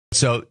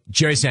So,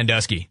 Jerry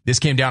Sandusky, this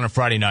came down on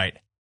Friday night,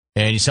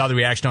 and you saw the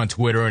reaction on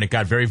Twitter, and it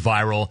got very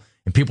viral,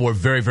 and people were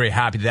very, very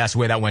happy that that's the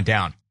way that went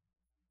down.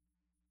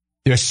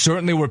 There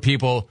certainly were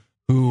people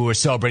who were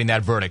celebrating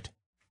that verdict.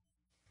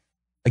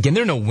 Again,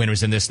 there are no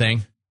winners in this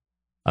thing.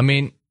 I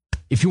mean,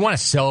 if you want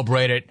to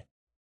celebrate it,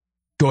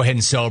 go ahead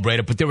and celebrate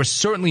it, but there were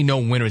certainly no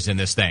winners in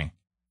this thing.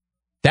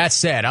 That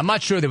said, I'm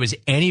not sure there was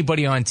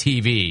anybody on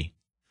TV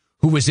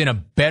who was in a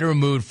better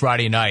mood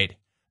Friday night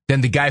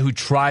than the guy who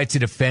tried to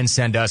defend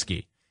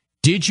Sandusky.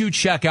 Did you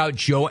check out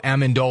Joe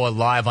Amendola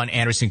live on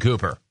Anderson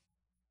Cooper?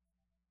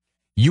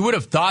 You would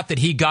have thought that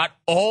he got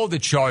all the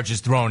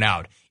charges thrown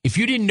out. If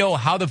you didn't know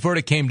how the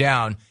verdict came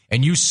down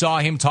and you saw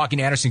him talking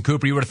to Anderson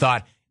Cooper, you would have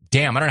thought,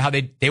 damn, I don't know how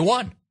they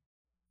won.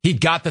 He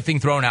got the thing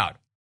thrown out.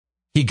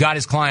 He got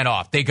his client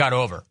off. They got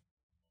over.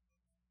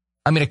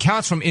 I mean,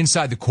 accounts from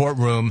inside the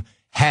courtroom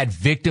had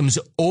victims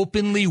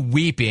openly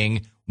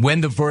weeping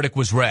when the verdict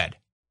was read.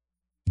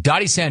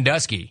 Dottie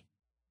Sandusky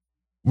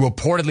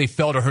reportedly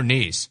fell to her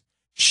knees.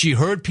 She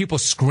heard people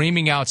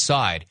screaming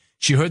outside.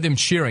 She heard them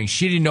cheering.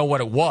 She didn't know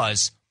what it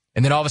was.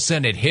 And then all of a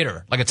sudden it hit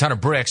her like a ton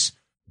of bricks.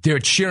 They're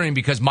cheering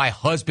because my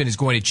husband is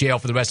going to jail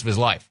for the rest of his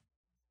life.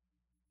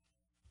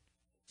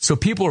 So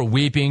people are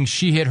weeping.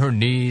 She hit her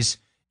knees.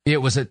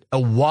 It was a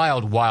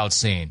wild, wild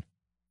scene.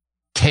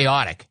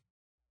 Chaotic.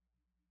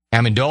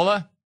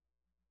 Amendola,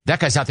 that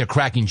guy's out there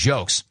cracking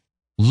jokes,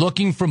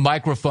 looking for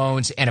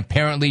microphones and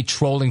apparently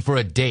trolling for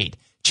a date.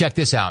 Check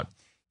this out.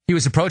 He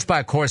was approached by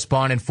a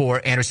correspondent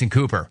for Anderson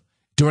Cooper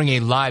during a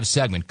live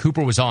segment.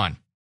 Cooper was on.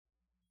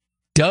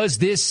 Does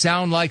this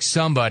sound like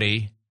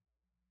somebody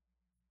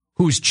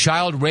whose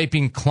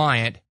child-raping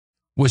client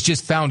was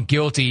just found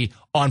guilty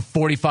on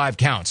 45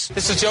 counts?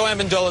 This is Joe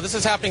Amendola. This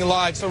is happening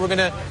live, so we're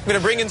gonna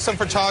bring in some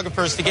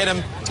photographers to get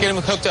him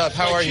hooked up.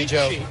 How are you,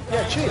 Joe?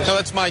 Yeah, cheat. No,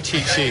 that's my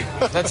cheat sheet.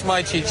 That's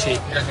my cheat sheet.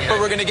 But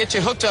we're gonna get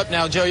you hooked up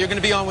now, Joe. You're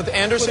gonna be on with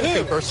Anderson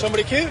Cooper.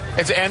 Somebody cute?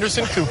 It's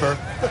Anderson Cooper,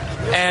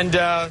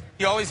 and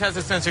he always has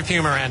a sense of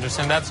humor.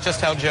 Anderson. That's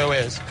just how Joe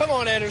is. Come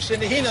on,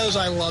 Anderson. He knows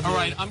I love you. All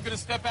right, I'm gonna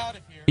step out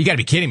of here. You got to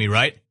be kidding me,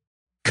 right?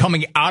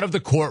 Coming out of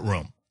the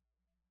courtroom,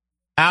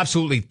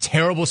 absolutely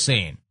terrible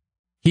scene.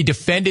 He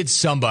defended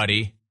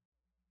somebody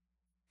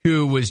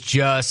who was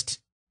just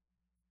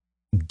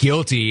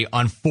guilty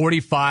on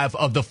 45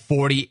 of the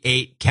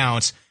 48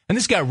 counts. And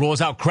this guy rolls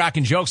out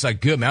cracking jokes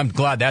like, good, man, I'm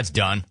glad that's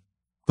done.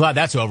 Glad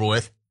that's over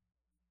with.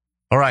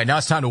 All right, now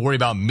it's time to worry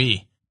about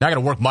me. Now I got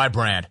to work my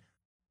brand. Are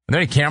there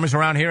any cameras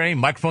around here? Any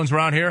microphones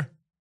around here?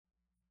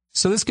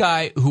 So this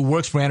guy who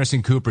works for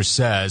Anderson Cooper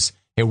says,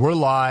 hey, we're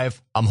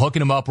live. I'm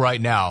hooking him up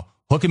right now.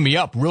 Hooking me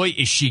up? Really?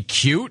 Is she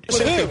cute?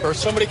 Cooper.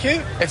 Somebody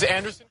cute? It's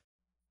Anderson.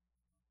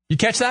 You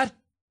catch that?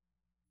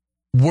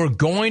 We're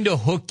going to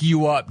hook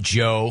you up,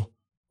 Joe.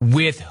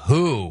 With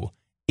who?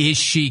 Is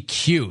she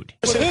cute?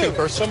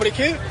 Cooper. Somebody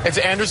cute? It's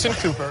Anderson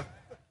Cooper.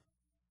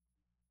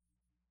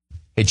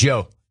 Hey,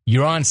 Joe,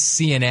 you're on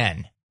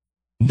CNN,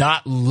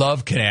 not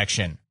Love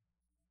Connection.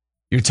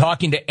 You're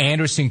talking to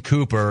Anderson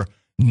Cooper,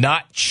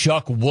 not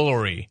Chuck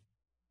Woolery.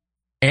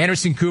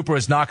 Anderson Cooper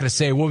is not going to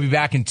say, we'll be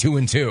back in 2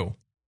 and 2.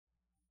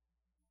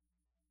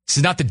 This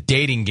is not the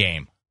dating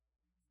game.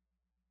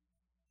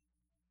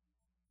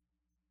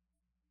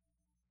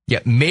 Yeah,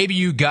 maybe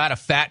you got a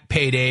fat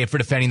payday for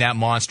defending that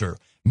monster.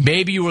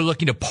 Maybe you were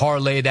looking to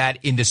parlay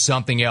that into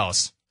something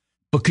else.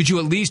 But could you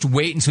at least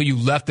wait until you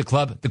left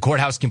the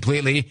courthouse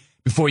completely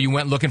before you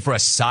went looking for a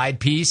side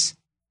piece?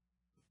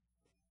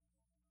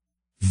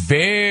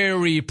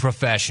 Very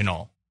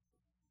professional.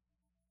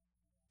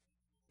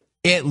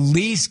 At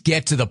least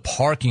get to the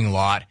parking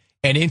lot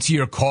and into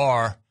your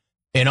car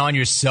and on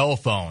your cell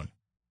phone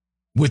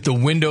with the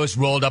windows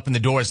rolled up and the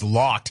doors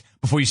locked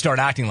before you start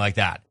acting like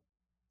that.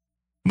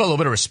 But a little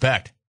bit of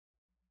respect.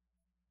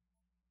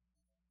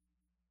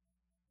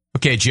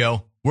 Okay,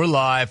 Joe, we're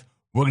live.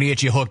 We're going to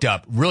get you hooked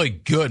up. Really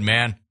good,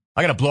 man.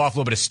 I got to blow off a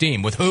little bit of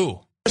steam. With who?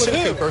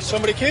 Cooper.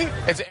 Somebody cute?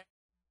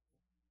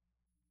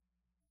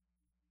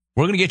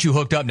 We're going to get you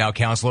hooked up now,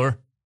 counselor.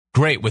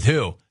 Great. With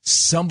who?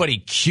 Somebody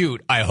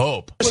cute, I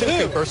hope.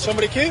 Cooper.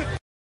 Somebody cute?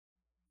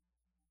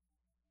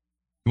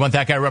 You want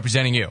that guy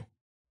representing you?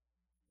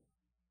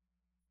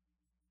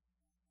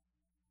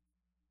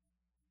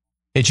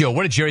 Hey, Joe,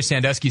 what did Jerry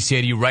Sandusky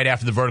say to you right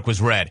after the verdict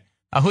was read?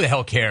 Who the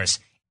hell cares?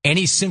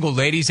 Any single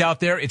ladies out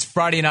there? It's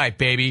Friday night,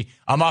 baby.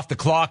 I'm off the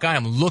clock. I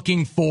am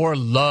looking for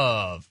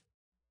love.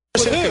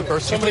 Cooper.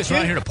 Somebody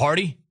around here to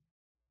party?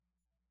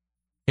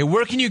 Hey,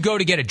 where can you go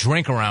to get a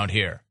drink around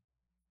here?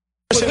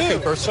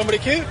 Cooper. Somebody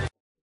cute?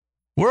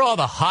 Where are all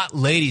the hot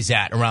ladies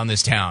at around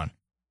this town?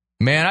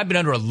 Man, I've been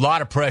under a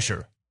lot of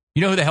pressure.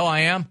 You know who the hell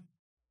I am?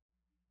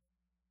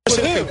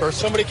 Cooper.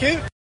 Somebody cute?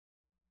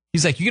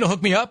 He's like, you gonna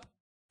hook me up?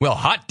 Well,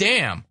 hot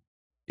damn.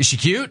 Is she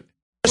cute?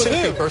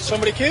 Cooper.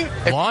 Somebody cute?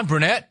 Blonde,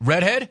 brunette,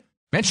 redhead?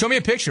 Man, show me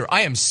a picture.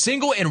 I am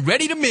single and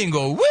ready to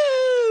mingle.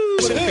 Woo!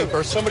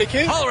 Cooper. Somebody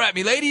cute? Holler at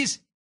me, ladies.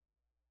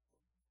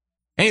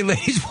 Any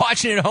ladies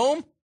watching at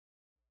home?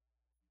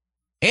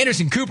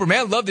 Anderson Cooper, man,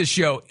 I love this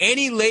show.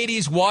 Any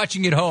ladies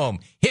watching at home,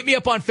 hit me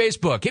up on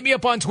Facebook. Hit me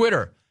up on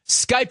Twitter.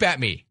 Skype at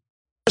me.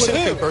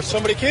 Cooper,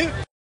 somebody cute?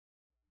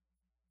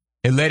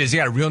 Hey, ladies, you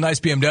got a real nice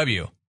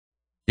BMW.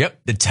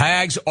 Yep, the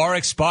tags are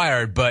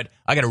expired, but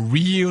I got a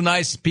real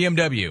nice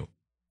BMW.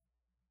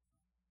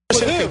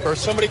 Cooper,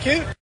 somebody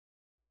cute?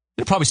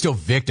 They're probably still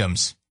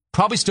victims.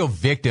 Probably still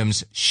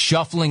victims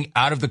shuffling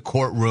out of the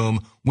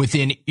courtroom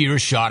within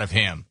earshot of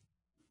him.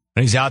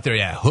 And he's out there,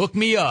 yeah, hook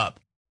me up.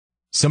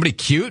 Somebody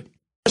cute?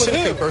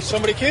 Cooper,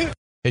 somebody cute?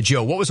 Hey,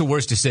 Joe, what was the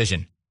worst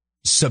decision?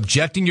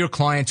 Subjecting your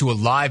client to a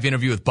live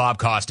interview with Bob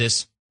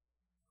Costas,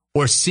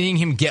 or seeing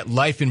him get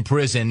life in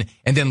prison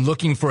and then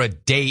looking for a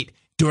date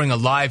during a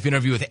live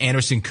interview with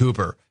Anderson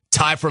Cooper?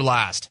 Tie for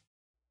last.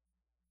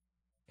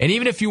 And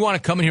even if you want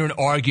to come in here and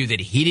argue that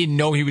he didn't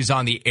know he was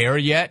on the air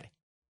yet,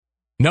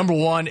 number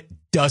one,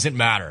 doesn't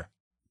matter.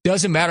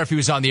 Doesn't matter if he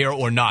was on the air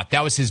or not.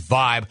 That was his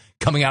vibe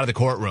coming out of the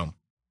courtroom.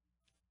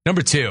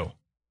 Number two,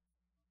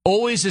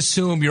 always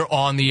assume you're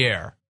on the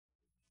air.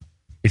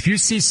 If you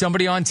see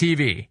somebody on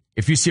TV,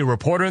 if you see a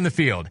reporter in the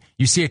field,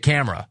 you see a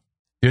camera,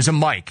 there's a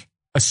mic,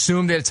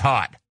 assume that it's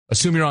hot.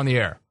 Assume you're on the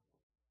air.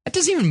 That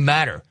doesn't even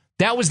matter.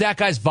 That was that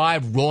guy's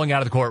vibe rolling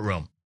out of the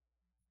courtroom.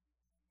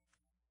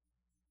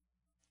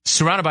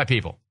 Surrounded by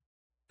people,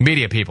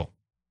 media people.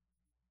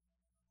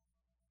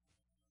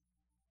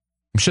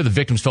 I'm sure the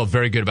victims felt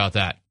very good about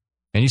that.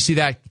 And you see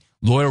that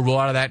lawyer roll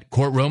out of that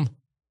courtroom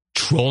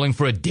trolling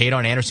for a date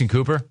on Anderson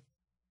Cooper?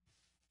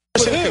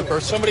 Cooper,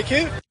 somebody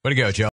cute? Way to go, Joe.